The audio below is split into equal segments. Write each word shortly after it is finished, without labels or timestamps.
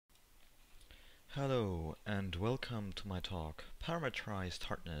Hello and welcome to my talk, Parameterized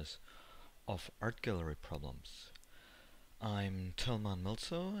Hardness of Art Gallery Problems. I'm Telman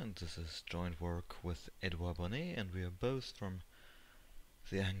Milso and this is joint work with Edouard Bonnet, and we are both from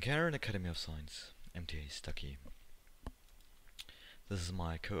the Hungarian Academy of Science, MTA Stucky. This is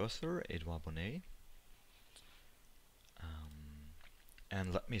my co-author, Edouard Bonnet.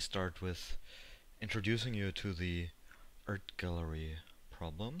 And let me start with introducing you to the art gallery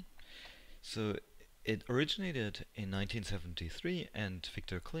problem. So it originated in 1973, and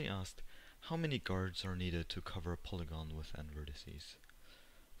Victor Klee asked how many guards are needed to cover a polygon with n vertices.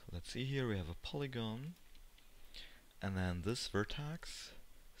 So let's see here, we have a polygon, and then this vertex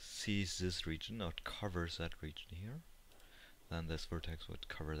sees this region, or covers that region here. Then this vertex would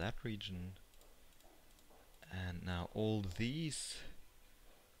cover that region, and now all these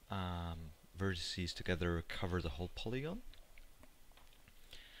vertices together cover the whole polygon.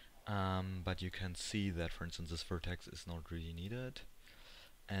 But you can see that, for instance, this vertex is not really needed,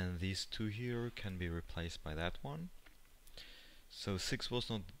 and these two here can be replaced by that one. So 6 was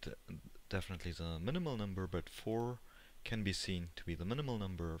not definitely the minimal number, but 4 can be seen to be the minimal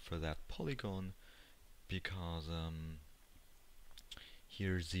number for that polygon, because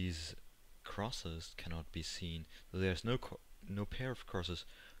here these crosses cannot be seen. So there's no pair of crosses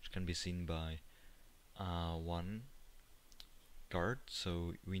which can be seen by one guard,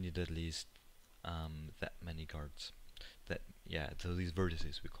 so we need at least that many guards. So these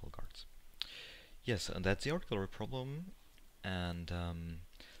vertices we call guards. Yes, and that's the art gallery problem, and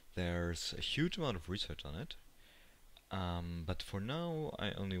there's a huge amount of research on it. But for now,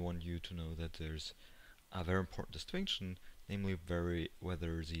 I only want you to know that there's a very important distinction, namely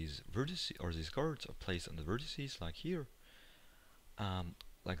whether these vertices or these guards are placed on the vertices, like here,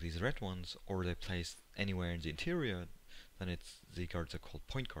 like these red ones, or they're placed anywhere in the interior. Then the guards are called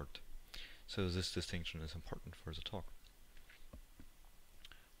point guard. So this distinction is important for the talk.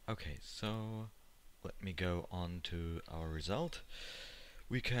 Okay, so let me go on to our result.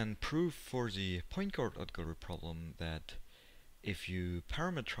 We can prove for the point guard art gallery problem that if you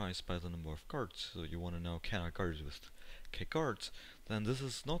parameterize by the number of guards, so you want to know can I guard it with k guards, then this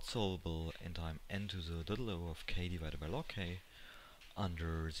is not solvable in time n to the little o of k divided by log k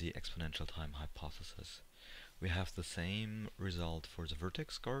under the exponential time hypothesis. We have the same result for the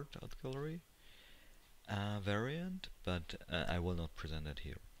vertex guard art gallery variant, but I will not present it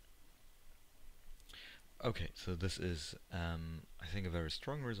here. Okay, so this is, I think, a very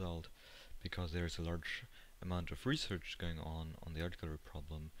strong result, because there is a large amount of research going on the art gallery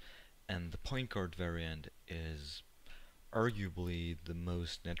problem, and the point guard variant is arguably the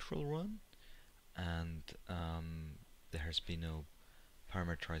most natural one, and there has been no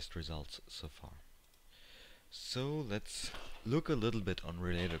parameterized results so far. So let's look a little bit on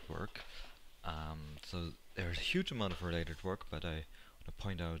related work. So there's a huge amount of related work, but I want to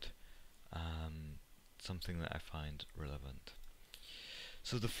point out something that I find relevant.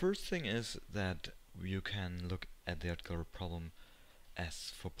 So the first thing is that you can look at the art gallery problem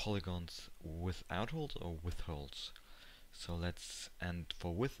as for polygons without holes or with holes. So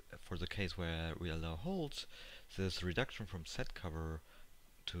for the case where we allow holes, there's a reduction from set cover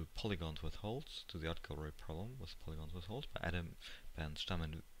to polygons with holes, to the art gallery problem with polygons with holes, by Adam, Ben, Stamm,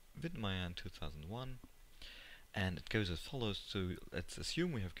 and Wittmeyer in 2001. And it goes as follows. So let's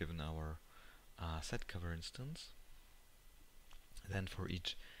assume we have given our set cover instance. Then for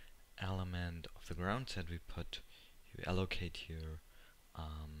each element of the ground set we allocate here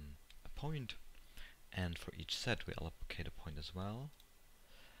a point, and for each set we allocate a point as well,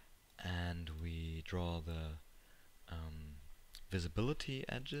 and we draw the visibility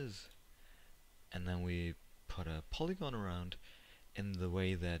edges, and then we put a polygon around in the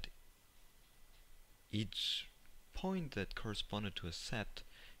way that each point that corresponded to a set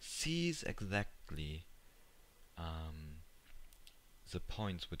sees exactly the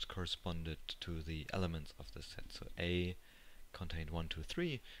points which corresponded to the elements of the set. So A contained 1, 2,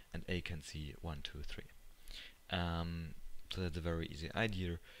 3, and A can see 1, 2, 3. So that's a very easy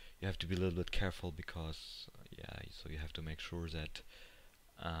idea. You have to be a little bit careful, because so you have to make sure that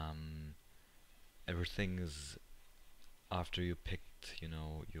everything is, after you picked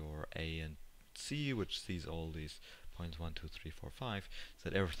your A and C, which sees all these points 1, 2, 3, 4, 5, so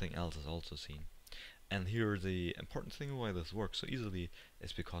that everything else is also seen. And here the important thing why this works so easily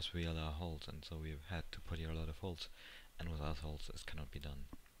is because we allow holes, and so we've had to put here a lot of holes, and without holes this cannot be done.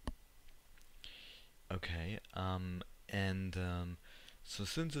 Okay, so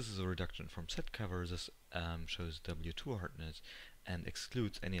since this is a reduction from set cover, this shows W2 hardness and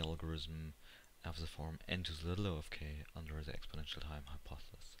excludes any algorithm of the form n to the little o of k under the exponential time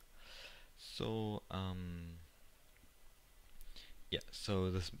hypothesis. So yeah, so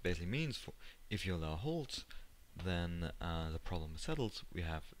this basically means if you allow holds, then the problem settles. We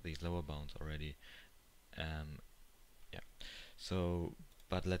have these lower bounds already. Yeah. So,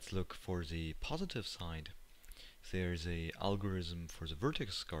 but let's look for the positive side. There's a algorithm for the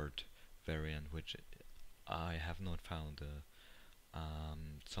vertex guard variant, which I have not found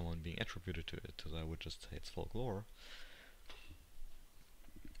someone being attributed to it, so I would just say it's folklore.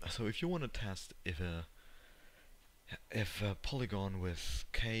 So if you want to test if a polygon with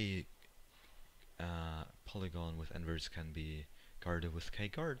polygon with inverse can be guarded with k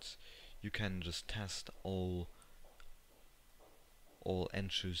guards, you can just test all n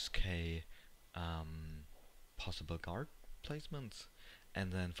choose k possible guard placements,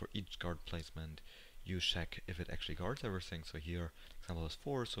 and then for each guard placement you check if it actually guards everything. So here example is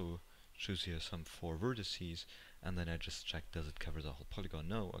 4, so choose here some 4 vertices, and then I just check does it cover the whole polygon.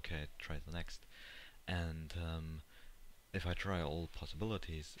 No, okay, try the next. And if I try all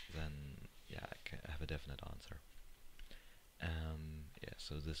possibilities, then yeah, I have a definite answer. Yeah,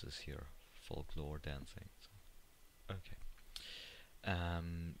 so this is here folklore dancing. So, okay.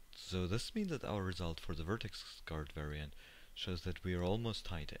 So this means that our result for the vertex guard variant shows that we are almost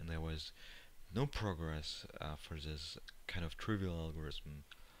tight, and there was no progress for this kind of trivial algorithm,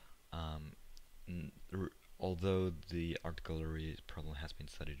 although the art gallery problem has been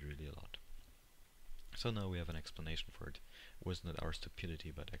studied really a lot. So now we have an explanation for it. It was not our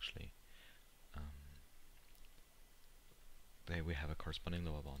stupidity, but actually we have a corresponding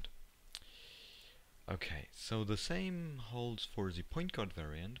lower bound. Okay, so the same holds for the point guard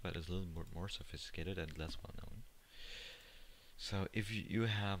variant, but is a little bit more sophisticated and less well known. So if you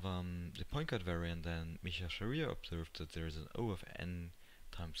have the point guard variant, then Michael Sharia observed that there is an O of n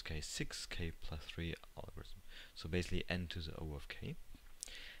times k 6k plus 3 algorithm. So basically n to the O of k.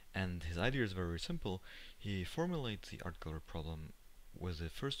 And his idea is very simple. He formulates the art gallery problem with the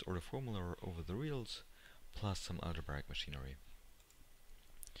first order formula over the reals plus some algebraic machinery.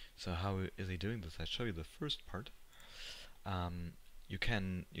 So how is he doing this? I show you the first part.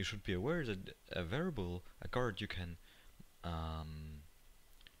 You should be aware that a variable, a guard, you can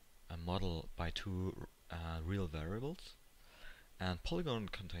model by 2 real variables, and polygon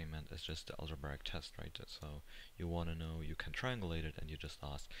containment is just the algebraic test, right? So you want to know, you can triangulate it, and you just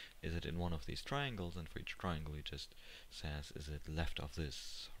ask, is it in one of these triangles? And for each triangle you just says, is it left of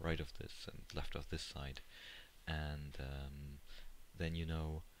this, right of this, and left of this side? And then you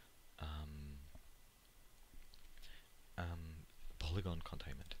know polygon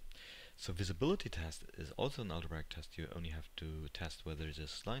containment. So visibility test is also an algebraic test. You only have to test whether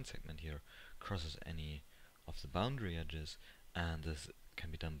this line segment here crosses any of the boundary edges, and this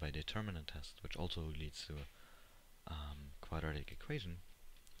can be done by determinant test, which also leads to a quadratic equation.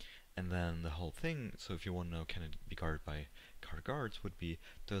 And then the whole thing, so if you want to know can it be guarded by guards, would be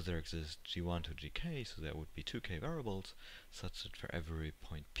does there exist g1 to gk, so there would be 2k variables, such that for every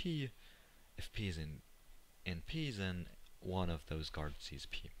point p, if p is in p, then one of those guards sees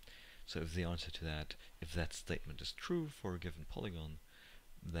p. So if the answer to that, if that statement is true for a given polygon,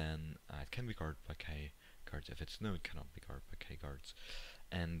 then it can be guarded by k guards. If it's no, it cannot be guarded by k guards.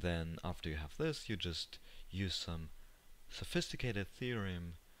 And then after you have this, you just use some sophisticated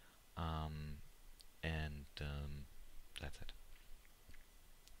theorem, and that's it.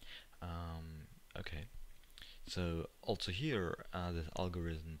 Okay. So also here, this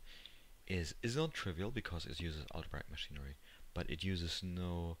algorithm is not trivial because it uses algebraic machinery, but it uses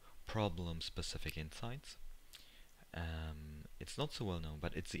no problem-specific insights. It's not so well known,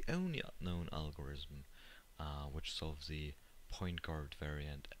 but it's the only known algorithm which solves the point guard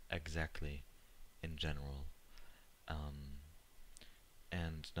variant exactly in general.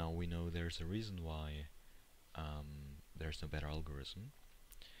 And now we know there's a reason why there's no better algorithm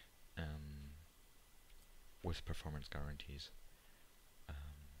with performance guarantees.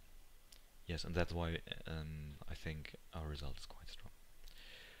 Yes, and that's why I think our result is quite strong.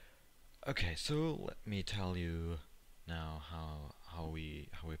 Okay, so let me tell you now how we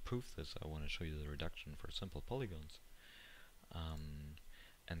prove this. I want to show you the reduction for simple polygons,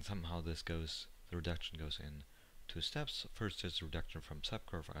 and somehow the reduction goes in 2 steps. First is the reduction from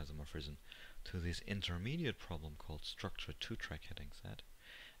subcurve isomorphism to this intermediate problem called structure 2-track heading set,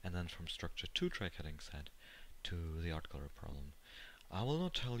 and then from structure 2-track heading set to the art gallery problem. I will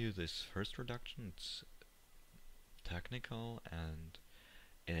not tell you this first reduction, it's technical and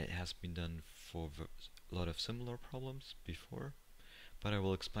it has been done for a lot of similar problems before, but I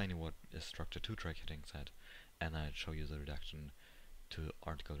will explain what is structure 2-track heading set, and I'll show you the reduction to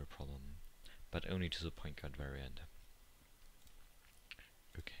art gallery problem, but only to the point guard variant.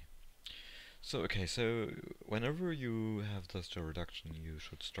 Okay, So whenever you have cluster reduction, you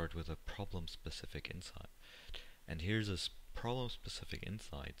should start with a problem-specific insight. And here's this problem-specific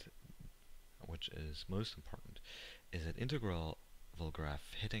insight, which is most important, is that integral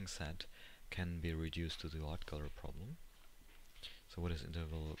graph hitting set can be reduced to the odd color problem. So what is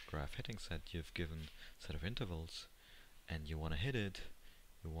interval graph hitting set? You've given a set of intervals, and you want to hit it.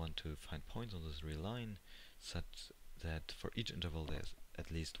 You want to find points on this real line, such that for each interval there's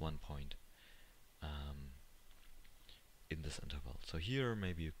at least one point in this interval. So here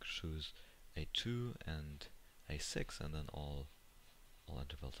maybe you choose a 2 and a 6, and then all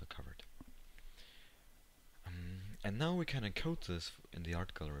intervals are covered. And now we can encode this in the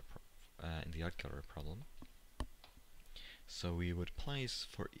art gallery problem. So we would place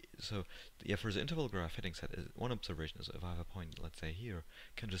for for the interval graph hitting set, one observation is if I have a point, let's say here,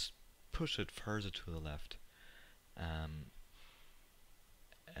 I can just push it further to the left,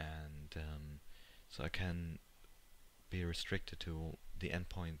 so I can be restricted to the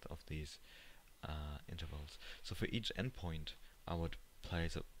endpoint of these intervals. So for each endpoint, I would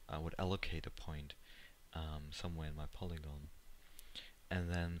allocate a point somewhere in my polygon, and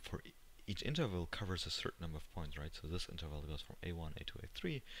then for each interval covers a certain number of points, right? So this interval goes from A1, A2,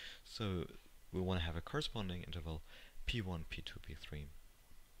 A3. So we want to have a corresponding interval P1, P2, P3.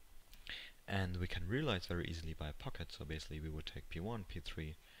 And we can realize very easily by a pocket. So basically we would take P1,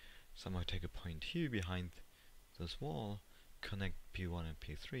 P3, somehow take a point here behind this wall, connect P1 and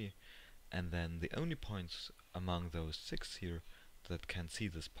P3, and then the only points among those 6 here that can see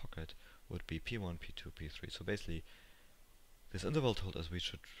this pocket would be P1, P2, P3. So basically this interval told us we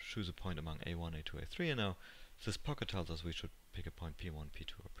should choose a point among A1, A2, A3, and now this pocket tells us we should pick a point P1,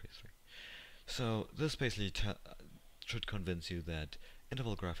 P2, or P3. So this basically should convince you that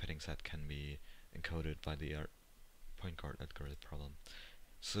interval graph hitting set can be encoded by the point guard algorithm problem.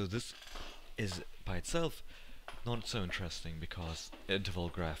 So this is by itself not so interesting because interval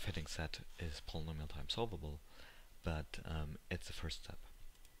graph hitting set is polynomial time solvable, but it's the first step.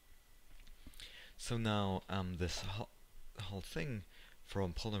 So now this whole thing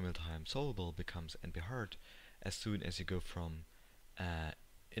from polynomial time solvable becomes NP-hard as soon as you go from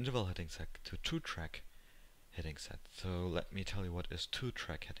interval hitting set to two-track hitting set. So let me tell you what is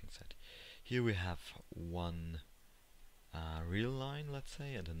two-track hitting set. Here we have one real line, let's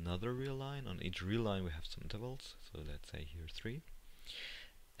say, and another real line. On each real line we have some intervals, so let's say here 3.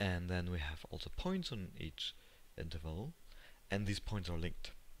 And then we have also points on each interval, and these points are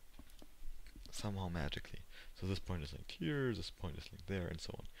linked somehow magically. So this point is linked here, this point is linked there, and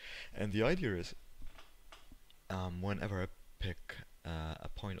so on. And the idea is, whenever I pick a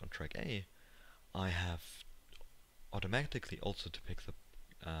point on track A, I have automatically also to pick the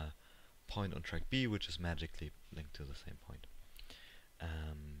point on track B, which is magically linked to the same point.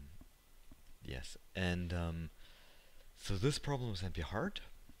 Yes, and so this problem is NP-hard,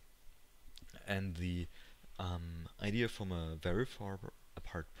 and the idea from a very far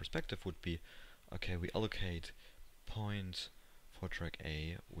apart perspective would be, okay, we allocate points for track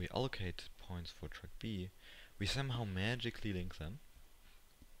A, we allocate points for track B, we somehow magically link them,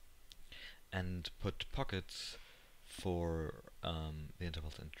 and put pockets for the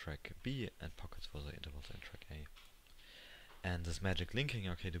intervals in track B and pockets for the intervals in track A. And this magic linking,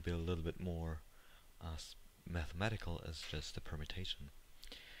 okay, to be a little bit more mathematical, is just a permutation.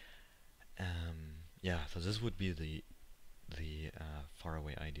 Yeah, so this would be the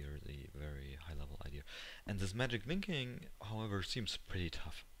faraway idea, the very high level idea. And this magic linking, however, seems pretty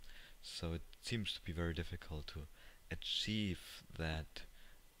tough. So it seems to be very difficult to achieve that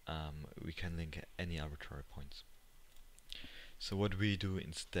we can link any arbitrary points. So what we do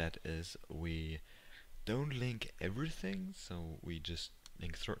instead is we don't link everything, so we just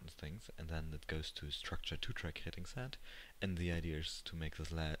link certain things, and then it goes to structure two-track hitting set, and the idea is to make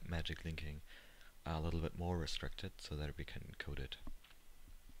this magic linking a little bit more restricted so that we can encode it.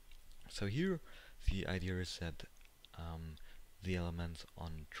 So here the idea is that the elements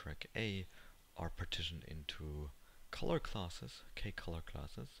on track A are partitioned into color classes, k color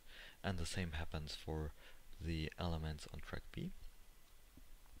classes, and the same happens for the elements on track B.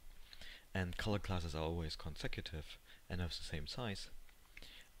 And color classes are always consecutive and have the same size.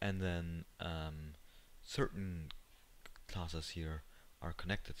 And then certain classes here are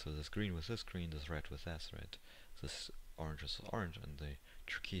connected, so this green with this green, this red with this red, this orange with orange, and the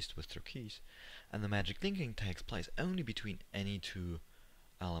turquoise with turquoise. And the magic linking takes place only between any two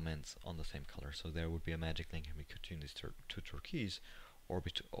elements on the same color. So there would be a magic linking between these two turquoise, or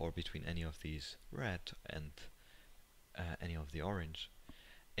between any of these red and any of the orange.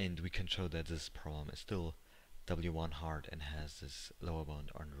 And we can show that this problem is still W1 hard and has this lower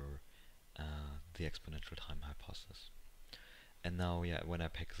bound under the exponential time hypothesis. And now, yeah, when I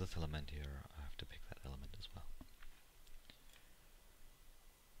pick this element here, I have to pick that element as well.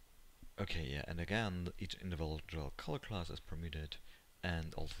 Okay, yeah, and again, each individual color class is permuted,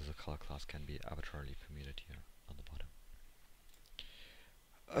 and also the color class can be arbitrarily permuted here on the bottom.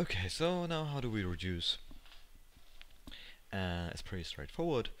 Okay, so now how do we reduce? It's pretty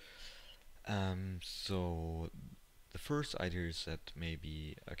straightforward. So the first idea is that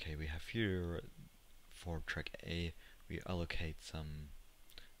maybe, okay, we have here for track A, we allocate some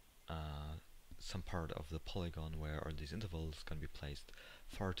part of the polygon where are these intervals going to be placed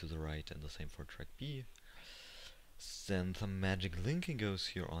far to the right, and the same for track B. Then some magic linking goes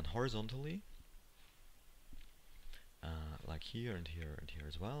here on horizontally, like here and here and here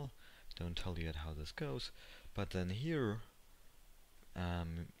as well. Don't tell you yet how this goes, but then here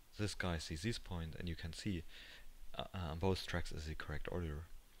this guy sees this point, and you can see on both tracks is the correct order.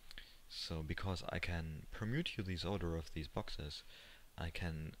 So because I can permute you this order of these boxes, I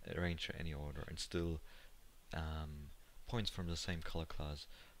can arrange any order, and still points from the same color class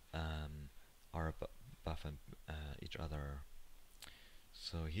are above each other.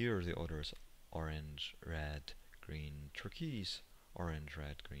 So here the order is orange, red, green, turquoise, orange,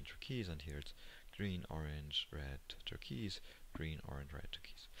 red, green, turquoise, and here it's green, orange, red, turquoise, green, orange, red,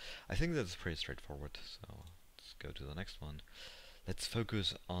 turquoise. I think that's pretty straightforward, so let's go to the next one. Let's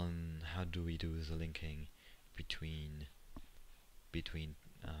focus on how do we do the linking between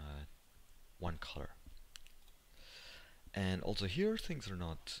one color. And also here things are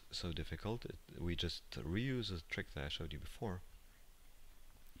not so difficult. We just reuse the trick that I showed you before.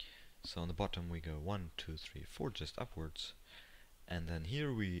 So on the bottom we go 1, 2, 3, 4 just upwards, and then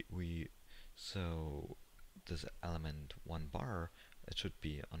here so this element 1 bar, it should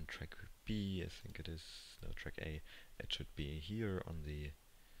be on track B, I think it is, no, track A, it should be here on the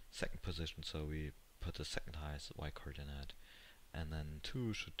second position, so we put the second highest y coordinate, and then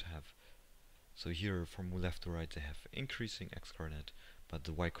 2 should have, so here from left to right they have increasing x coordinate, but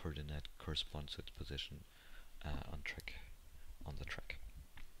the y coordinate corresponds to its position on the track.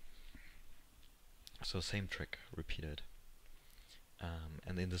 So same trick repeated,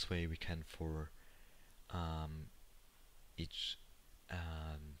 and in this way we can for each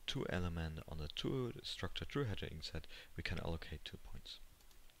two element on the structure true hedging set, we can allocate 2 points.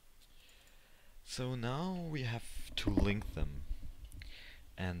 So now we have to link them,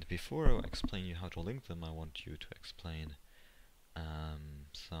 and before I explain you how to link them, I want you to explain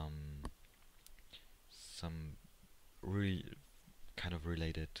some really kind of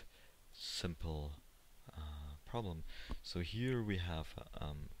related simple problem. So here we have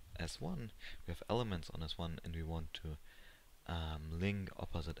S1, we have elements on S1, and we want to link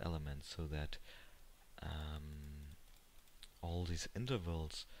opposite elements so that all these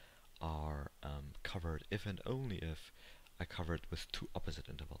intervals are covered if and only if I cover it with 2 opposite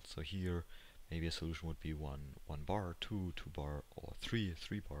intervals. So here maybe a solution would be 1 bar, 2 bar, or 3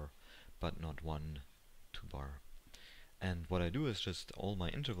 bar, but not 1 2 bar. And what I do is just all my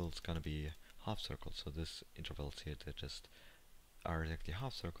intervals gonna be half circles, so this intervals here that just are exactly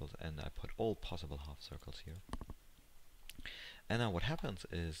half circles, and I put all possible half circles here. And now what happens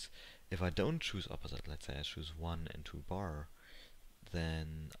is, if I don't choose opposite, let's say I choose 1 and 2 bar,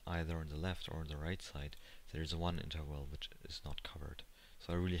 then either on the left or on the right side there's one interval which is not covered.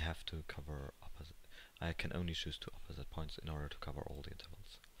 So I really have to cover opposite. I can only choose 2 opposite points in order to cover all the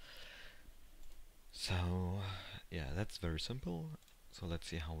intervals. So yeah, that's very simple. So let's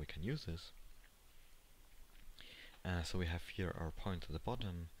see how we can use this. So we have here our points at the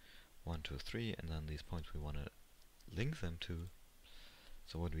bottom, 1, 2, 3, and then these points we want to link them to.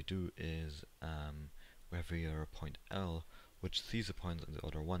 So what we do is we have here a point L, which sees the points in the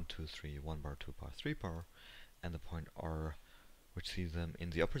order 1, 2, 3, 1 bar, 2 bar, 3 bar, and the point R, which sees them in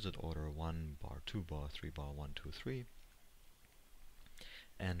the opposite order 1 bar, 2 bar, 3 bar, 1, 2, 3.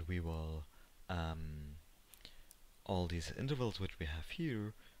 And we will all these intervals which we have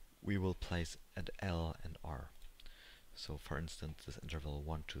here, we will place at L and R. So for instance, this interval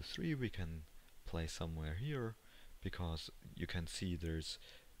 1, 2, 3 we can place somewhere here, because you can see there's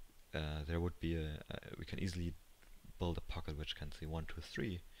there would be we can easily build a pocket which can see 1, 2,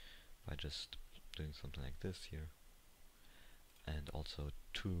 3 by just doing something like this here, and also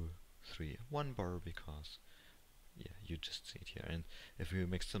 2, 3, 1 bar, because yeah, you just see it here. And if you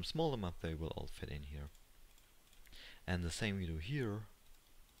mix them small enough, they will all fit in here. And the same we do here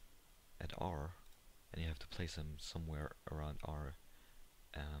at R, and you have to place them somewhere around R,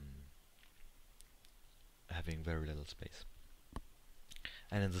 having very little space.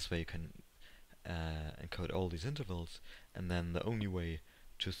 And in this way you can encode all these intervals, and then the only way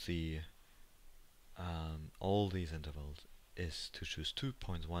to see all these intervals is to choose 2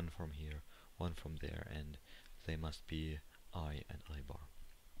 points, one from here, one from there, and they must be I and I bar.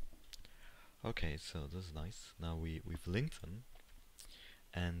 Okay, so this is nice. Now we've linked them,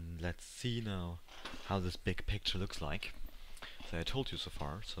 and let's see now how this big picture looks like. So I told you so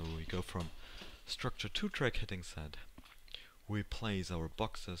far, so we go from structure to track hitting set. We place our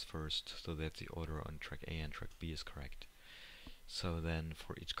boxes first, so that the order on track A and track B is correct. So then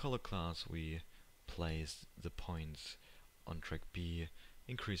for each color class we place the points on track B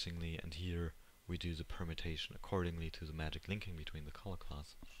increasingly, and here we do the permutation accordingly to the magic linking between the color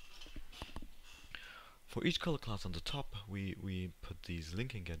class. For each color class on the top we put these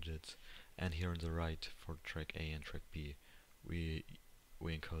linking gadgets, and here on the right for track A and track B we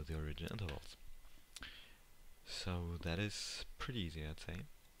encode the origin intervals. So that is pretty easy, I'd say.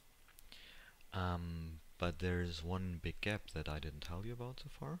 But there's one big gap that I didn't tell you about so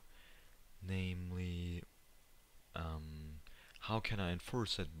far, namely how can I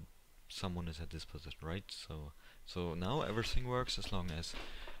enforce that someone is at this position, right? So now everything works as long as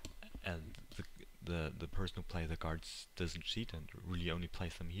the person who plays the cards doesn't cheat and really only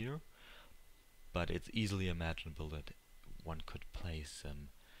plays them here. But it's easily imaginable that one could place them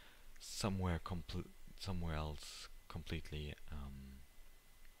somewhere else completely.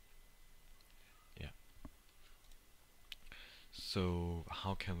 Yeah. So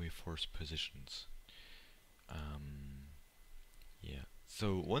how can we force positions? Yeah.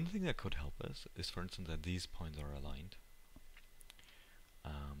 So one thing that could help us is, for instance, that these points are aligned,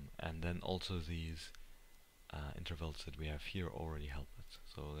 and then also these intervals that we have here already help us.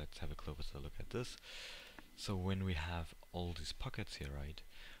 So let's have a closer look at this. So when we have all these pockets here, right,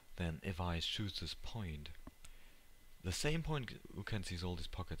 then if I choose this point, the same point who can see all these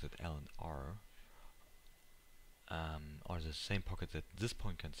pockets at L and R, or the same pocket that this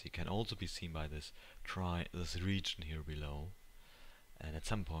point can see, can also be seen by this region here below. And at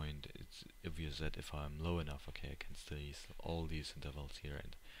some point it's obvious that if I'm low enough, okay, I can still use all these intervals here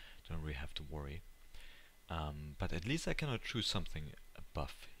and don't really have to worry. But at least I cannot choose something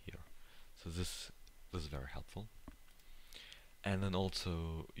above here. So this is very helpful. And then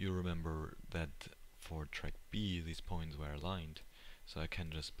also you remember that for track B these points were aligned, so I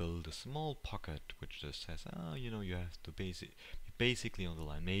can just build a small pocket which just says, you know, you have to be basically on the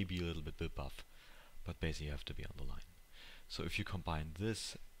line, maybe a little bit above, but basically you have to be on the line. So if you combine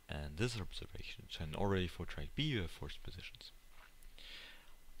this and this observation, then already for track B you have forced positions.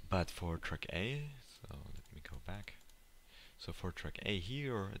 But for track A, so let me go back. So for track A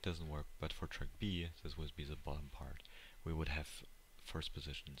here it doesn't work, but for track B, this would be the bottom part, we would have forced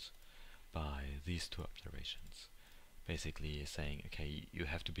positions by these two observations. Basically saying, okay, you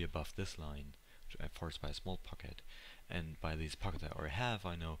have to be above this line, which I forced by a small pocket, and by these pockets I already have,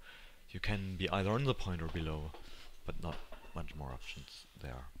 I know you can be either on the point or below, but not much more options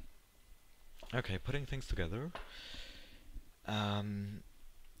there. Okay, putting things together.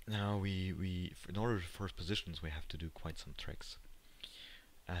 Now in order to force positions we have to do quite some tricks.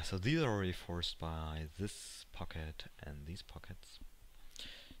 So these are already forced by this pocket and these pockets.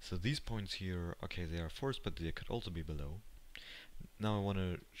 So these points here, okay, they are forced, but they could also be below. Now I want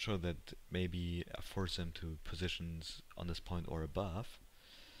to show that maybe I force them to positions on this point or above.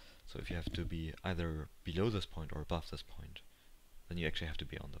 So if you have to be either below this point or above this point, then you actually have to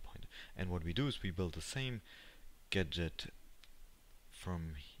be on the point. And what we do is we build the same gadget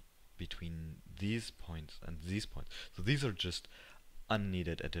from between these points and these points. So these are just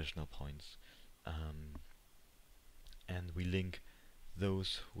unneeded additional points. And we link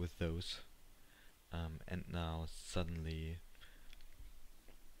those with those. And now suddenly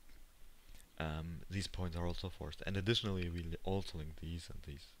these points are also forced. And additionally we also link these and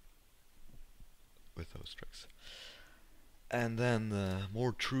these with those tricks. And then the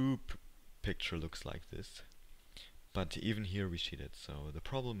more true picture looks like this. But even here we cheated. So the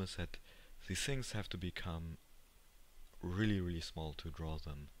problem is that these things have to become really, really small to draw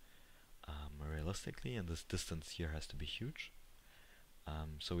them realistically, and this distance here has to be huge.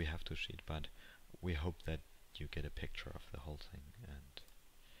 So we have to cheat, but we hope that you get a picture of the whole thing. And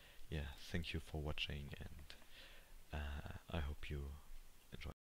yeah, thank you for watching, and I hope you enjoy.